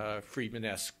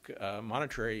Friedman-esque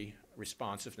monetary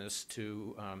responsiveness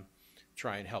to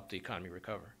try and help the economy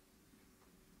recover.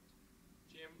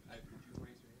 Jim, would you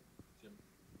raise your hand?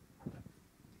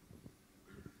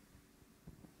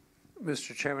 Jim.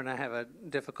 Mr. Chairman, I have a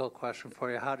difficult question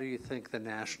for you. How do you think the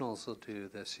Nationals will do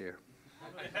this year?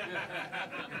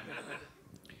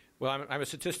 Well, I'm a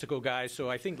statistical guy, so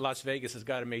I think Las Vegas has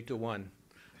got them 8-1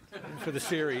 for the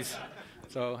series.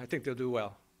 So I think they'll do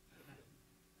well.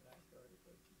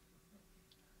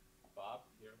 Bob,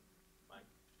 here. Mike.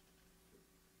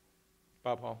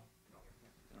 Bob Hall.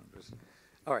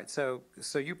 All right, so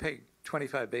you pay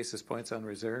 25 basis points on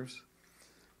reserves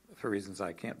for reasons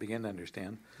I can't begin to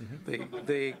understand.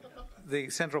 Mm-hmm. The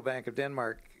Central Bank of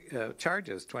Denmark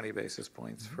charges 20 basis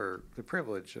points mm-hmm. for the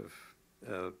privilege of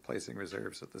placing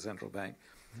reserves at the central bank.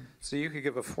 Mm-hmm. So you could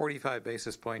give a 45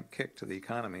 basis point kick to the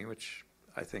economy, which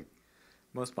I think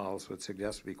most models would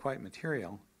suggest would be quite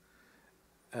material.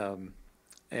 And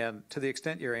to the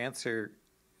extent your answer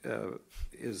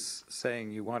is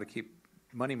saying you want to keep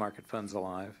money market funds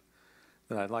alive,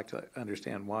 then I'd like to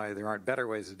understand why there aren't better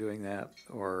ways of doing that,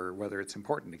 or whether it's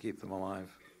important to keep them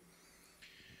alive.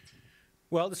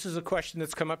 Well, this is a question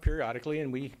that's come up periodically,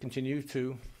 and we continue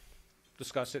to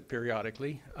discuss it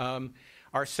periodically.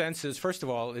 Our sense is, first of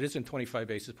all, it isn't 25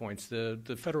 basis points.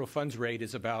 The federal funds rate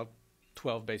is about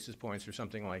 12 basis points or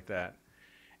something like that.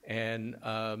 And,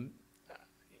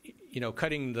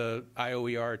 cutting the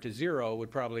IOER to zero would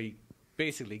probably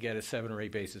basically get us 7 or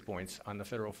 8 basis points on the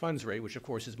federal funds rate, which, of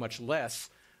course, is much less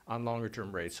on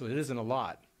longer-term rates. So it isn't a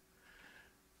lot.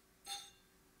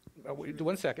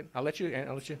 1 second. I'll let you.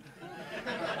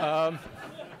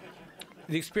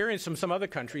 The experience from some other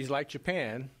countries, like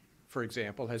Japan, for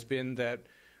example, has been that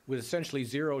with essentially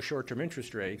zero short-term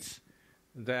interest rates,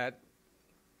 that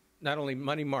not only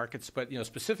money markets, but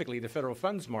specifically the federal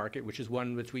funds market, which is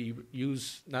one which we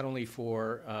use not only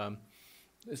for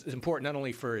is important not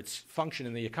only for its function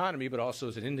in the economy, but also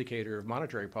as an indicator of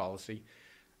monetary policy,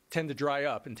 tend to dry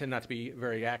up and tend not to be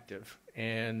very active.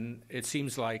 And it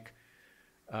seems like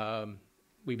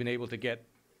we've been able to get,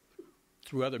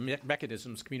 through other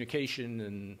mechanisms, communication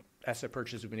and asset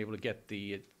purchase, we've been able to get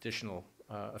the additional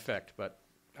effect. But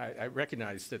I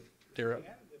recognize that there are...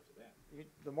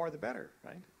 The more the better,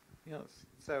 right? You know,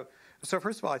 so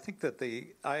first of all, I think that the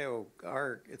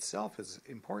IOR itself is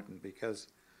important because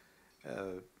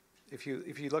if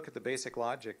you look at the basic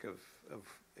logic of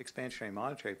expansionary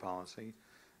monetary policy,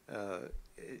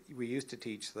 we used to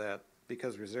teach that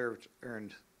because reserves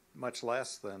earned much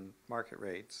less than market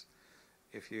rates,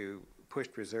 if you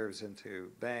pushed reserves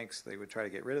into banks, they would try to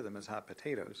get rid of them as hot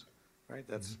potatoes, right?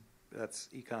 That's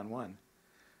Econ 1.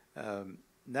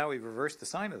 Now we've reversed the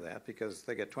sign of that because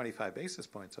they get 25 basis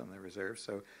points on their reserves,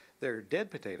 so they're dead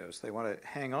potatoes. They want to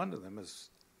hang on to them as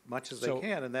much as they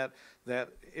can, and that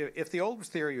if the old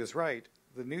theory was right,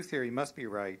 the new theory must be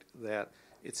right that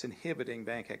it's inhibiting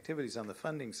bank activities on the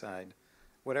funding side.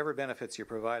 Whatever benefits you're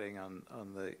providing on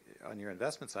your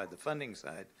investment side, the funding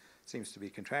side seems to be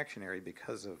contractionary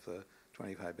because of the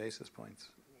 25 basis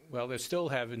points. Well, they still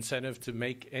have incentive to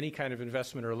make any kind of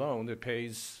investment or loan that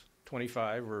pays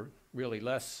 25 or really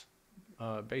less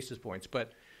basis points.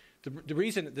 But the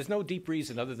reason, there's no deep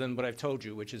reason other than what I've told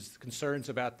you, which is concerns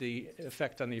about the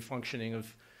effect on the functioning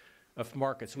of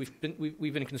markets. We've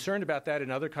been concerned about that in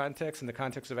other contexts, in the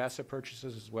context of asset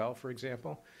purchases as well, for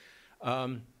example.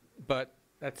 But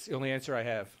that's the only answer I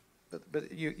have. But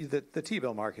the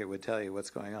T-bill market would tell you what's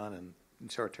going on in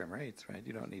short-term rates, right?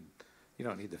 You don't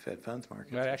need the Fed funds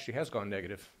market. That actually has gone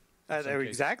negative.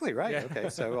 Exactly right. Yeah. Okay,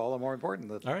 so all the more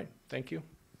important. All right, thank you.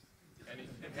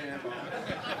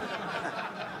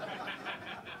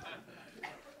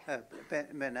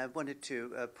 Ben, I wanted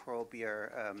to probe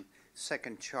your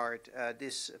second chart.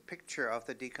 This picture of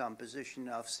the decomposition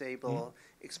of stable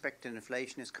expected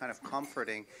inflation is kind of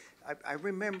comforting. I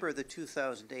remember the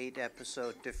 2008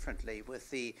 episode differently, with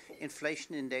the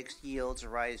inflation index yields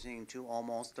rising to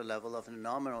almost the level of the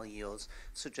nominal yields,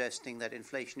 suggesting that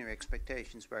inflationary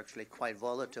expectations were actually quite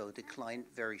volatile, declined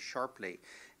very sharply.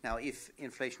 Now, if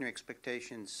inflationary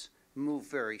expectations move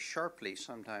very sharply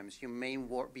sometimes, you may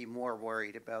be more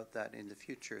worried about that in the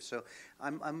future. So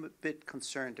I'm a bit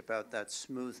concerned about that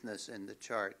smoothness in the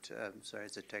chart. Sorry,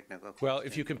 it's a technical question. Well,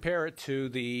 if you compare it to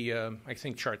the, I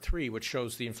think, chart 3, which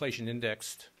shows the inflation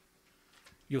indexed,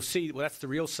 you'll see, well, that's the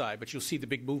real side, but you'll see the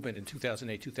big movement in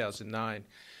 2008, 2009.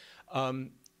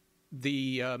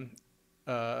 The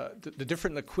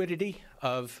different liquidity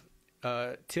of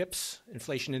TIPS,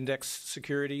 inflation indexed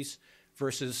securities,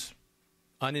 versus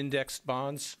unindexed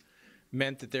bonds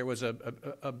meant that there was a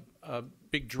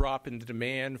big drop in the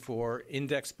demand for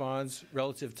indexed bonds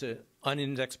relative to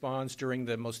unindexed bonds during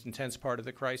the most intense part of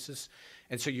the crisis.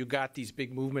 And so you got these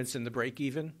big movements in the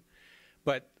break-even.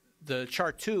 But the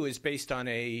chart 2 is based on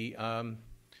a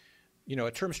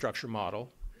term structure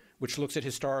model, which looks at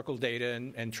historical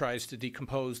data and tries to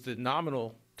decompose the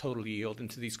nominal total yield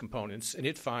into these components, and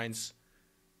it finds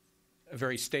a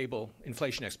very stable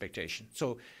inflation expectation.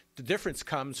 So the difference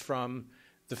comes from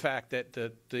the fact that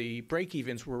the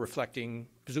break-evens were reflecting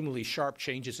presumably sharp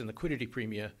changes in liquidity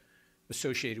premia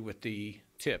associated with the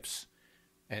TIPS,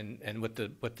 and what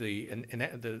the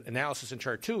analysis in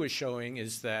chart 2 is showing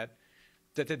is that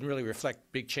didn't really reflect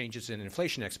big changes in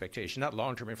inflation expectation, not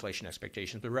long-term inflation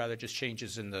expectations, but rather just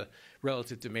changes in the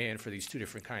relative demand for these two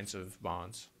different kinds of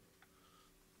bonds.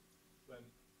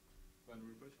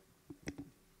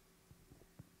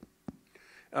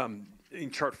 In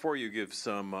chart 4, you give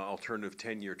some alternative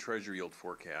 10-year Treasury yield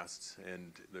forecasts,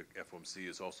 and the FOMC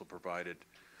has also provided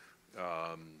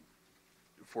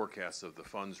forecasts of the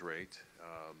funds rate,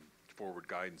 forward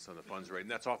guidance on the funds rate,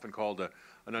 and that's often called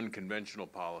an unconventional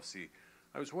policy.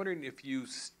 I was wondering if you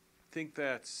think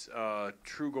that's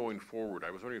true going forward.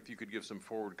 I was wondering if you could give some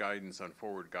forward guidance on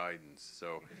forward guidance.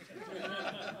 So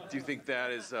do you think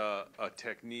that is a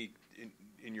technique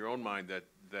in your own mind that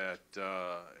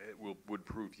would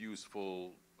prove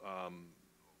useful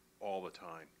all the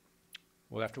time?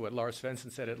 Well, after what Lars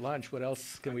Svensson said at lunch, what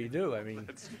else can we do? I mean,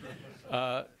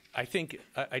 I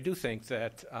do think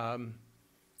that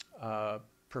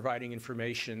providing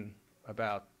information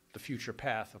about the future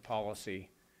path of policy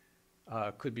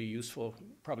could be useful,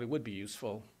 probably would be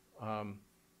useful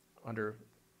under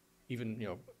even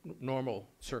normal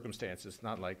circumstances,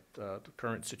 not like the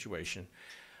current situation.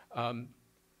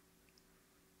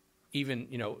 Even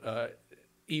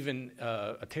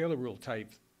a Taylor rule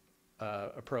type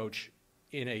approach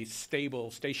in a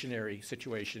stable, stationary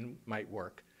situation might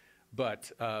work.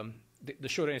 But the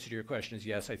short answer to your question is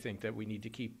yes, I think that we need to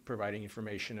keep providing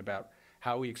information about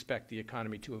how we expect the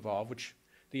economy to evolve, which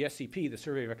the SEP, the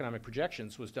Survey of Economic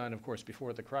Projections, was done, of course,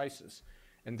 before the crisis.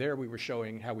 And there we were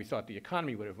showing how we thought the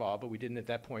economy would evolve, but we didn't at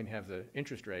that point have the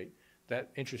interest rate. That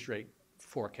interest rate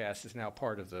forecast is now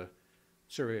part of the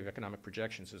Survey of Economic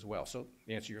Projections as well. So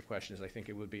the answer to your question is I think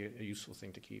it would be a useful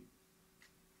thing to keep.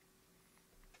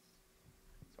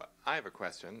 So I have a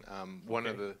question. One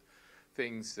of the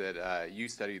things that you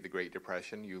studied the Great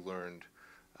Depression, you learned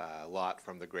a lot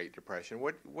from the Great Depression.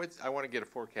 I want to get a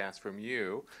forecast from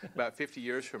you about 50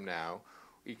 years from now.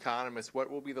 Economists, what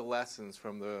will be the lessons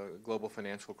from the global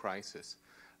financial crisis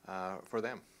for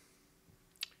them?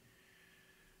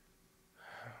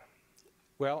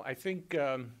 Well, I think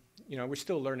we're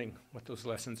still learning what those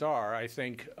lessons are. I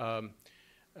think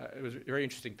it was a very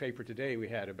interesting paper today we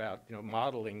had about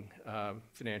modeling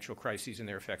financial crises and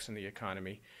their effects on the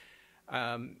economy.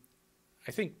 I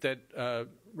think that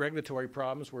regulatory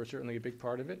problems were certainly a big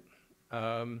part of it.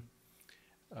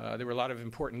 There were a lot of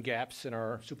important gaps in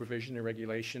our supervision and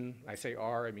regulation. I say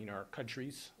I mean our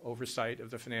country's oversight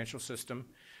of the financial system.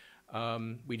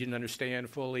 We didn't understand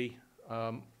fully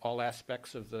all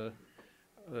aspects of the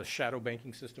shadow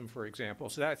banking system, for example.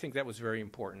 So I think that was very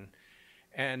important.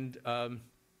 And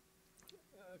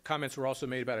comments were also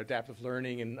made about adaptive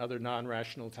learning and other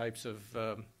non-rational types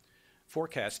of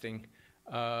forecasting.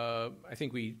 I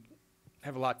think we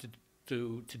have a lot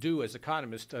to do as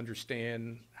economists to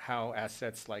understand how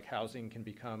assets like housing can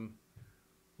become,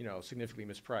 significantly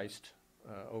mispriced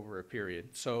over a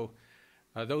period. So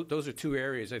those are two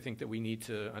areas I think that we need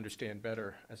to understand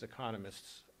better as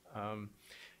economists.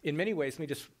 In many ways, let me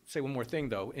just say one more thing,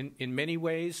 though. In many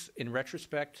ways, in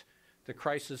retrospect, the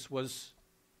crisis was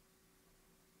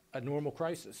a normal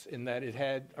crisis in that it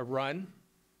had a run.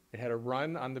 It had a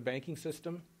run on the banking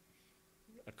system,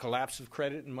 a collapse of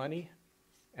credit and money,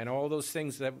 and all those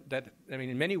things that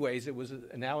in many ways it was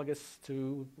analogous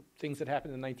to things that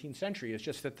happened in the 19th century. It's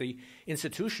just that the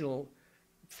institutional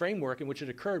framework in which it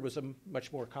occurred was a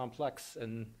much more complex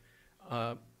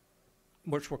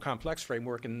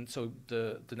framework, and so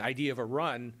the idea of a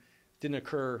run didn't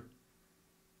occur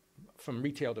from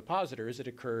retail depositors. It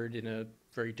occurred in a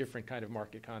very different kind of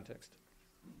market context.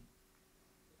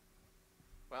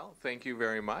 Well, thank you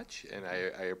very much, and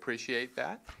I appreciate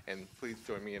that. And please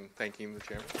join me in thanking the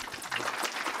chairman.